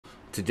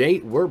To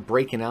date, we're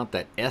breaking out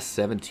that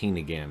S17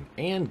 again,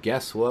 and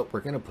guess what?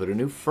 We're going to put a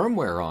new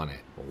firmware on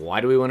it.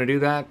 Why do we want to do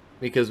that?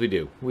 Because we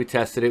do. We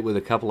tested it with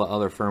a couple of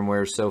other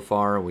firmwares so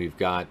far, and we've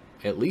got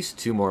at least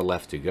 2 more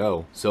left to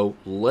go. So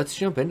let's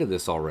jump into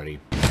this already.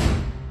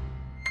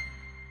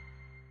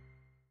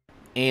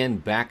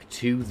 And back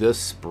to the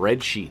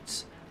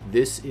spreadsheets.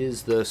 This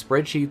is the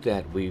spreadsheet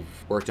that we've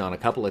worked on a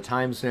couple of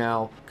times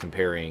now,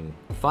 comparing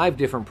 5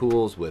 different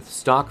pools with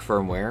stock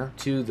firmware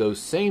to those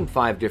same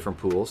 5 different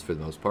pools, for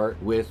the most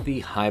part, with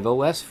the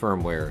HiveOS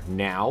firmware.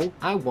 Now,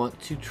 I want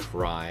to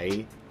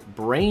try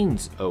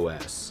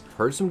BraiinsOS.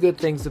 Heard some good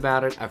things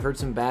about it. I've heard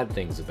some bad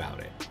things about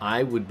it.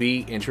 I would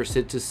be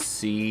interested to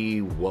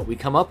see what we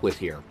come up with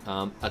here.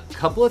 A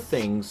couple of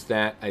things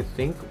that I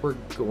think we're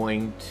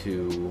going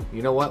to,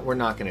 you know what? We're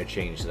not going to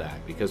change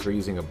that because we're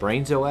using a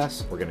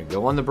BraiinsOS. We're going to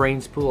go on the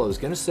Brains pool. I was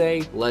going to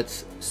say,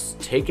 let's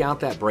take out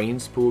that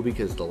Brains pool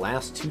because the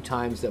last 2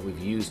 times that we've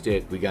used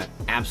it, we got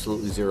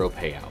absolutely 0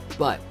 payout.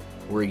 But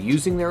we're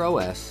using their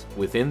OS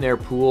within their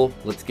pool.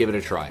 Let's give it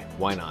a try.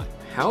 Why not?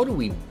 How do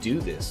we do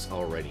this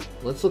already?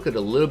 Let's look at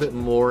a little bit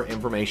more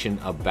information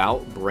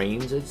about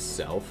Brains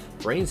itself.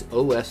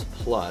 BraiinsOS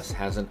Plus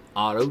has an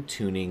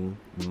auto-tuning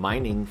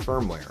mining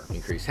firmware.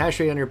 Increase hash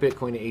rate on your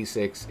Bitcoin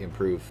ASICs,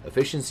 improve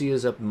efficiency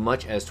as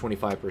much as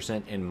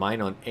 25%, and mine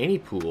on any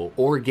pool,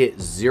 or get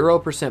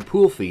 0%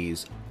 pool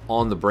fees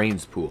on the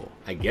Brains pool.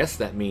 I guess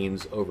that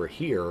means over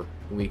here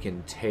we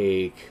can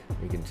take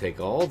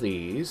all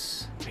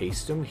these,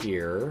 paste them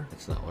here.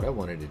 That's not what I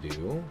wanted to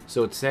do.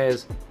 So it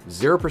says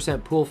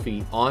 0% pool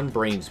fee on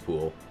Brains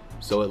pool.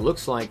 So it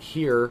looks like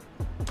here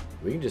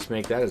we can just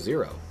make that a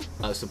 0.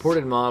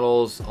 Supported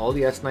models, all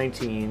the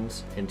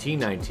S19s and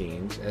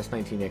T19s,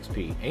 S19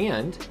 XP,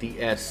 and the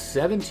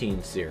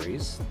S17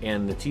 series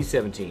and the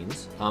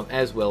T17s,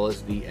 as well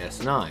as the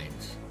S9s.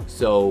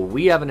 So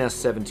we have an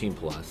S17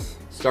 Plus.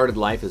 Started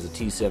life as a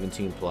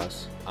T17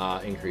 Plus.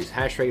 Increase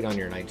hash rate on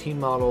your 19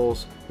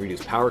 models,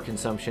 reduce power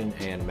consumption,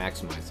 and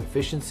maximize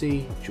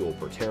efficiency, joule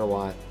per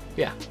terawatt.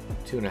 Yeah,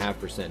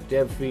 2.5%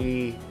 dev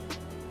fee.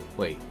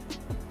 Wait,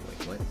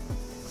 what?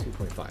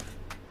 2.5.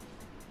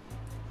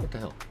 What the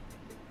hell?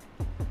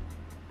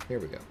 Here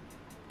we go.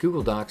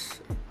 Google Docs,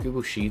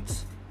 Google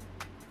Sheets,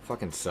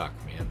 fucking suck,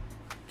 man.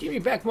 Give me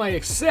back my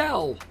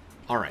Excel!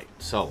 Alright,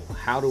 so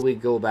how do we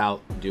go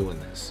about doing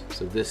this?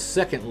 So this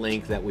second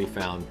link that we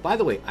found, by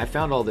the way, I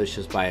found all this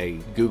just by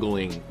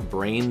Googling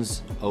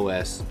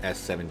BraiinsOS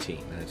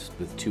S17, and it's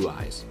with 2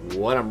 eyes.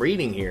 What I'm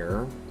reading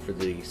here for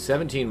the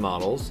 17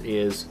 models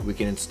is we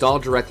can install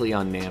directly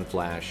on NAND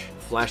flash,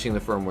 flashing the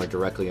firmware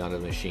directly onto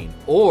the machine.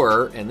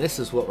 Or, and this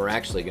is what we're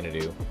actually going to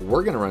do,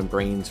 we're going to run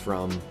Brains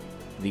from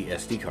the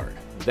SD card.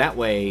 That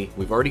way,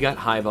 we've already got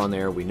Hive on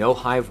there. We know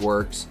Hive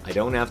works. I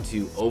don't have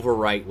to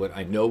overwrite what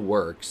I know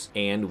works,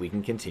 and we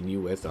can continue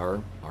with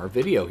our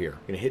video here.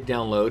 I'm gonna hit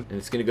download, and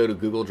it's gonna go to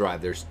Google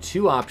Drive. There's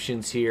 2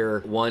 options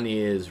here. One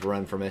is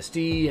run from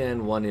SD,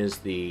 and one is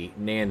the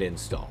NAND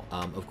install.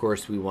 Of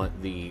course, we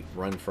want the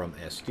run from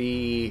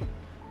SD,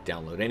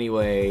 download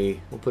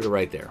anyway. We'll put it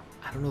right there.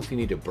 I don't know if you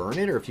need to burn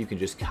it or if you can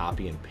just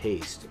copy and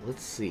paste.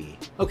 Let's see.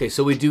 Okay,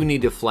 so we do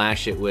need to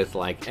flash it with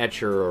like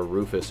Etcher or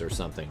Rufus or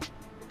something.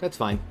 That's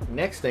fine.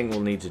 Next thing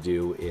we'll need to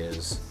do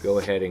is go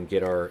ahead and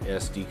get our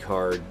SD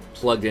card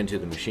plugged into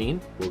the machine.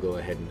 We'll go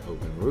ahead and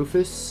open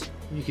Rufus.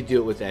 You could do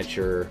it with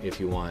Etcher if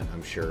you want,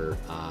 I'm sure.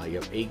 You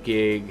have 8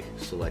 gig,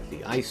 select the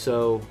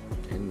ISO,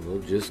 and we'll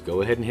just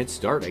go ahead and hit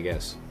start, I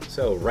guess.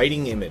 So,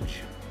 writing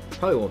image.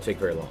 Probably won't take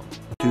very long.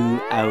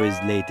 2 hours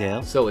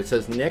later. So it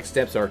says next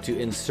steps are to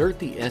insert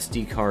the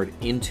SD card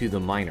into the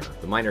miner.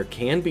 The miner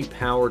can be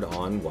powered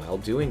on while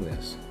doing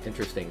this.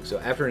 Interesting. So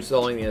after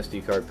installing the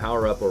SD card,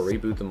 power up or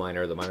reboot the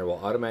miner will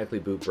automatically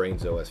boot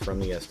BraiinsOS from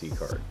the SD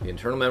card. The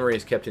internal memory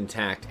is kept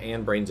intact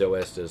and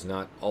BraiinsOS does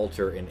not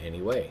alter in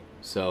any way.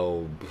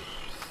 So,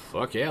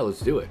 fuck yeah,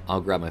 let's do it.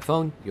 I'll grab my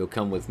phone, you'll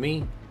come with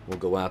me. We'll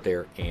go out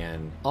there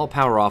and I'll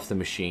power off the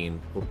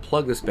machine. We'll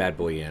plug this bad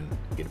boy in,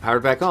 get it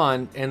powered back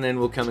on, and then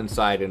we'll come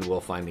inside and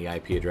we'll find the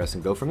IP address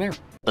and go from there.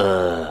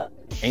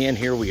 And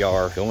here we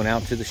are going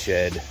out to the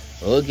shed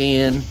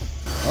again.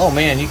 Oh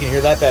man, you can hear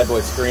that bad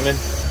boy screaming.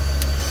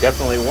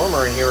 Definitely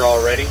warmer in here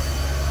already.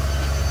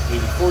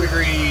 84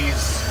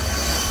 degrees,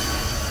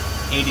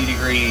 80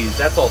 degrees.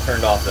 That's all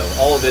turned off though.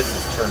 All of this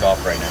is turned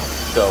off right now.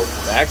 So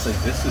actually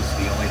this is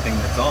the only thing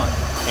that's on.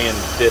 And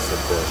this of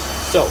course.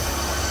 So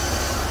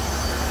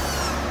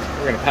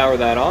we're going to power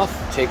that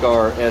off, take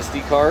our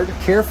SD card,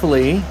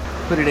 carefully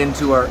put it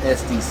into our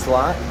SD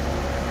slot.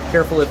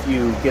 Careful if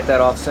you get that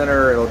off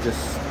center, it'll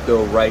just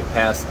go right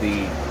past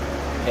the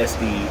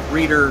SD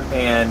reader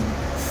and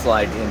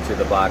slide into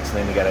the box, and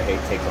then you got to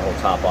take the whole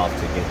top off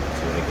to get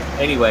to it again.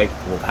 Anyway,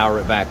 we'll power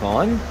it back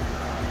on.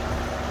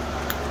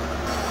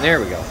 There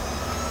we go.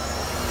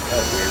 That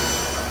was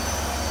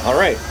weird. All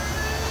right.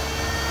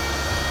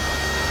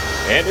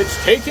 And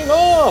it's taking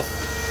off.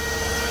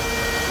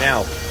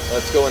 Now,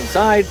 let's go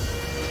inside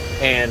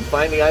and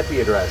find the IP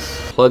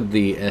address. Plug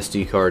the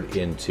SD card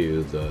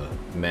into the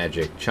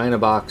magic China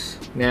box.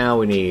 Now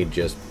we need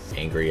just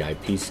Angry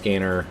IP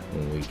Scanner,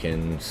 and we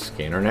can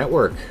scan our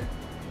network.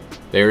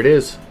 There it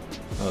is.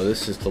 Oh,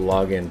 this is to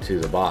log into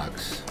the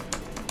box.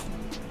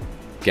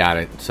 Got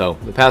it. So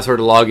the password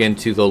to log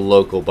into the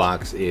local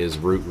box is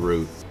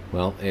root.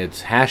 Well,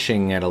 it's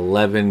hashing at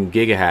 11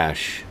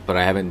 gigahash, but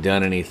I haven't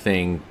done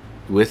anything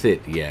with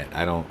it yet.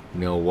 I don't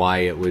know why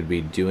it would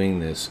be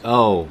doing this.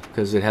 Oh,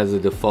 because it has a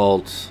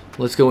default.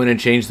 Let's go in and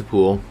change the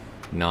pool.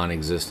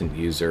 Non-existent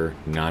user,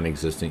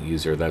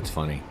 that's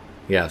funny.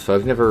 Yeah, so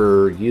I've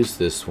never used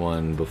this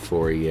one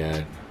before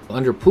yet.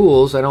 Under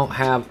pools, I don't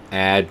have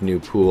add new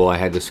pool. I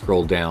had to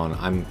scroll down.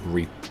 I'm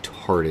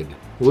retarded.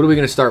 What are we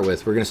going to start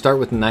with? We're going to start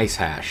with nice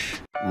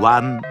hash.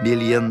 1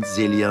 million,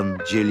 zillion,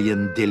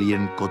 jillion,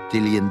 dillion,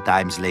 cotillion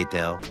times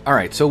later. All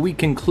right, so we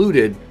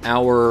concluded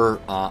our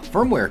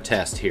firmware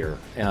test here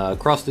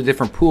across the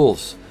different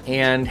pools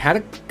and had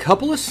a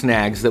couple of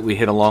snags that we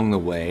hit along the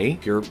way.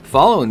 If you're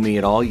following me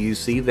at all, you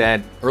see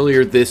that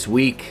earlier this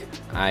week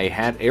I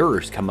had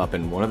errors come up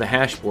and one of the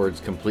hash boards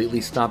completely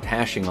stopped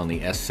hashing on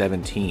the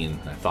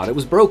S17. I thought it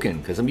was broken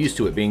because I'm used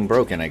to it being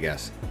broken, I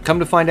guess. Come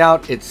to find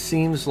out, it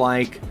seems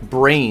like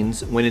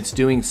Brains, when it's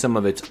doing some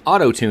of its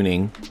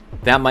auto-tuning,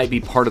 that might be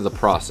part of the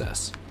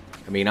process.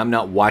 I mean, I'm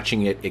not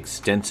watching it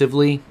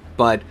extensively,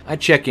 but I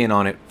check in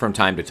on it from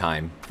time to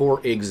time.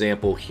 For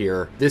example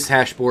here, this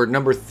hash board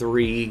number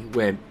 3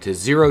 went to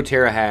 0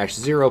 terahash,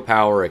 0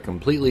 power, it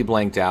completely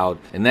blanked out,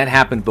 and that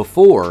happened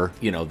before,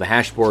 you know, the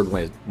hash board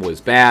was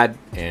bad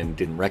and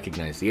didn't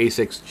recognize the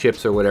ASICs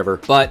chips or whatever,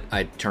 but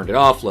I turned it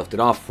off, left it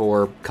off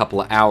for a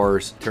couple of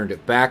hours, turned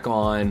it back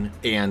on,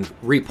 and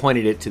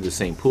repointed it to the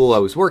same pool I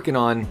was working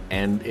on,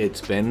 and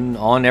it's been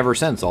on ever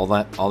since. All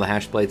the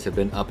hash plates have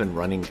been up and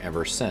running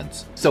ever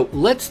since. So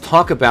let's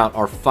talk about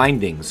our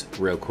findings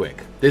real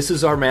quick. This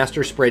is our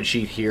master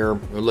spreadsheet here.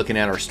 We're looking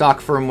at our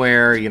stock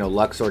firmware. You know,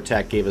 Luxor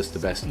Tech gave us the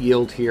best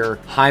yield here.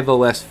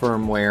 HiveOS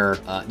firmware,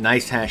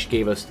 NiceHash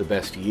gave us the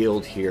best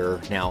yield here.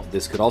 Now,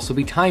 this could also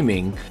be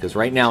timing, because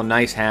right now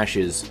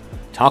NiceHash is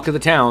talk of the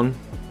town,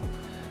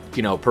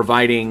 you know,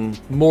 providing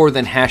more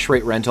than hash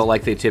rate rental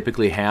like they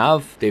typically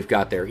have. They've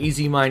got their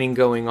easy mining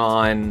going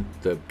on,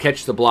 the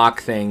catch the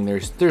block thing.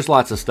 There's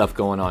lots of stuff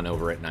going on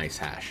over at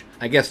NiceHash.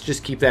 I guess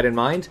just keep that in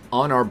mind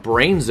on our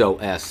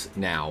BraiinsOS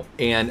now.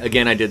 And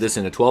again, I did this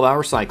in a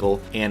 12-hour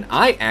cycle, and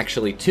I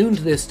actually tuned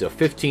this to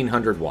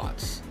 1500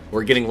 watts.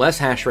 We're getting less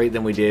hash rate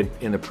than we did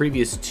in the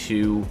previous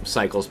 2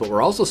 cycles, but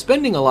we're also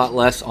spending a lot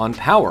less on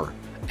power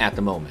at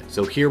the moment.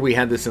 So here we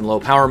had this in low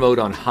power mode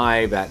on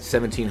Hive at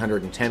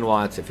 1710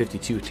 watts at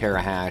 52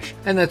 terahash,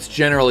 and that's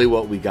generally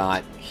what we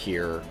got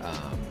here,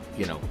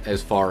 you know,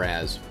 as far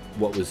as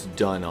what was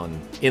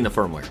done in the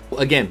firmware.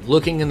 Again,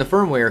 looking in the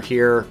firmware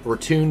here, we're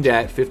tuned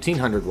at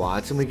 1500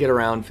 watts and we get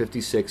around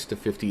 56 to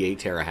 58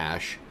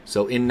 terahash.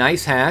 So in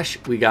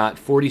NiceHash, we got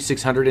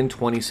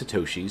 4620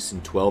 satoshis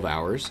in 12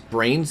 hours.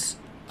 Brains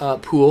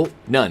pool,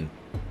 none.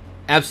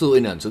 Absolutely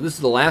none. So this is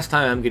the last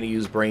time I'm going to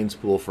use Brains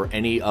Pool for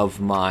any of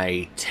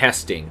my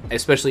testing,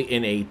 especially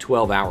in a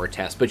 12-hour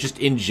test. But just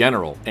in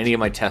general, any of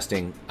my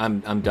testing,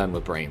 I'm done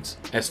with Brains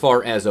as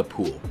far as a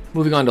pool.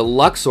 Moving on to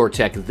Luxor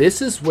Tech,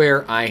 this is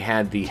where I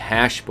had the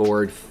hash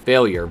board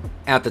failure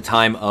at the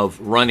time of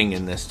running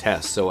in this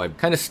test. So I've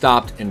kind of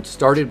stopped and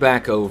started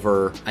back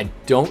over. I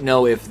don't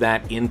know if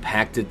that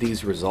impacted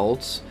these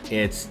results.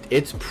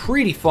 It's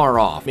pretty far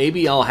off.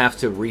 Maybe I'll have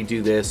to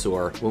redo this,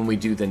 or when we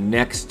do the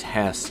next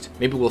test,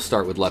 maybe we'll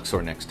start with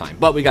Luxor next time.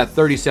 But we got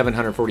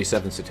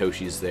 3,747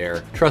 satoshis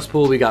there. Trust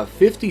pool, we got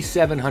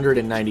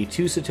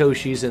 5,792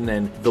 satoshis, and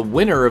then the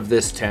winner of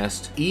this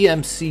test,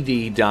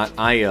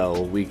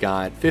 emcd.io, we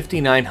got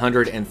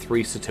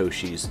 5,903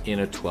 satoshis in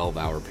a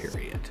 12-hour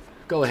period.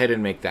 Go ahead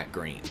and make that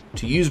green.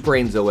 To use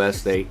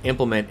BrainsOS, they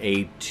implement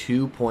a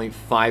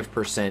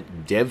 2.5%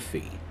 dev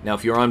fee. Now,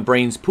 if you're on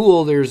Brains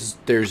Pool,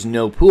 there's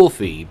no pool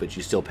fee, but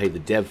you still pay the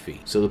dev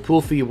fee. So the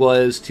pool fee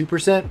was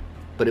 2%,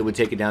 but it would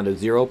take it down to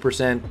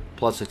 0%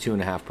 plus a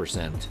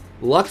 2.5%.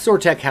 Luxor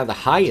Tech had the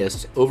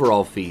highest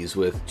overall fees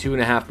with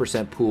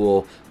 2.5%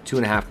 pool,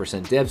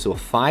 2.5% dev, so a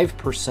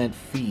 5%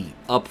 fee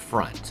up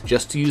front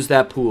just to use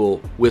that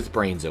pool with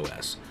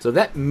BrainsOS. So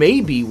that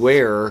may be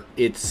where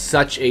it's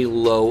such a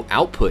low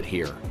output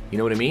here. You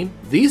know what I mean?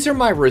 These are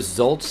my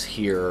results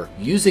here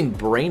using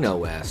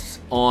BrainsOS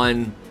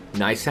on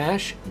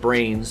NiceHash,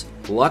 Brains,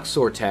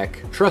 Luxor Tech,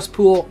 Trust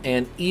Pool,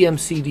 and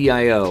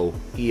EMCDIO,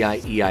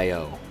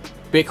 EIEIO,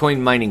 Bitcoin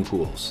mining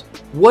pools.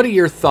 What are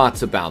your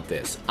thoughts about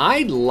this?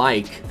 I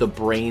like the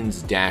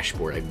Brains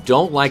dashboard. I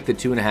don't like the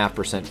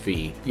 2.5%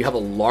 fee. If you have a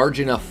large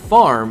enough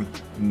farm,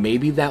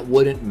 maybe that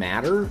wouldn't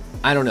matter.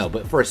 I don't know,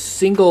 but for a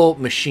single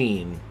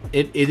machine,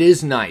 it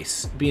is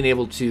nice being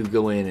able to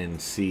go in and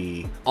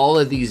see all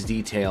of these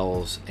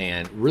details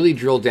and really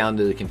drill down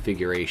to the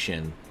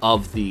configuration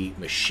of the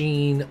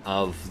machine,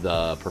 of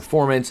the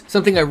performance.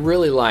 Something I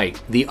really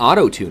like, the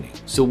auto tuning.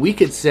 So we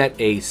could set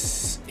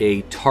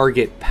a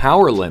target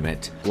power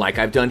limit like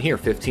I've done here,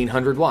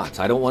 1500 watts.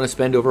 I don't want to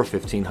spend over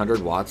 1500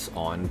 watts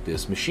on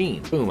this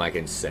machine. Boom, I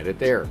can set it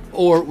there.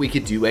 Or we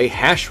could do a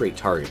hash rate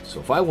target. So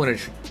if I want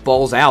to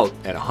balls out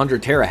at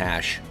 100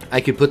 terahash, I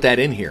could put that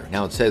in here.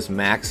 Now it says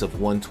max of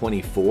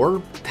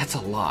 124. That's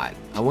a lot.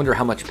 I wonder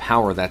how much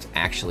power that's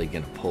actually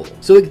going to pull.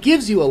 So it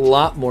gives you a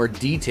lot more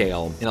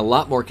detail and a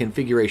lot more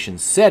configuration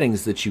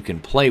settings that you can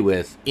play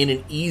with in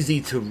an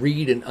easy to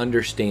read and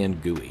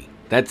understand GUI.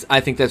 I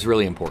think that's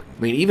really important.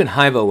 I mean, even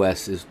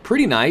HiveOS is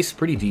pretty nice,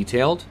 pretty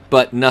detailed,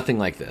 but nothing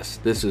like this.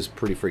 This is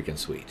pretty freaking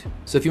sweet.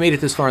 So if you made it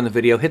this far in the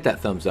video, hit that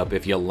thumbs up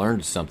if you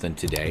learned something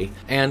today.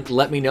 And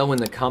let me know in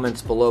the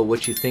comments below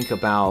what you think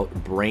about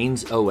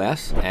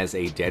BraiinsOS as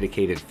a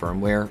dedicated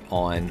firmware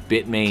on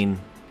Bitmain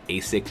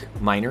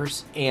ASIC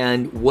miners,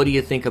 and what do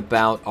you think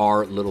about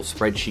our little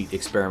spreadsheet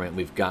experiment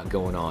we've got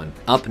going on?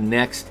 Up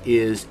next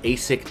is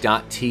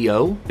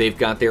asic.to. They've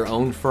got their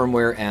own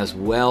firmware as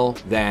well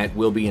that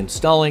we'll be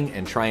installing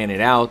and trying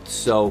it out,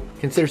 so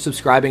consider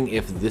subscribing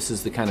if this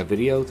is the kind of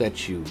video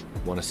that you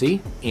want to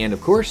see. And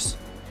of course,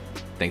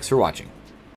 thanks for watching.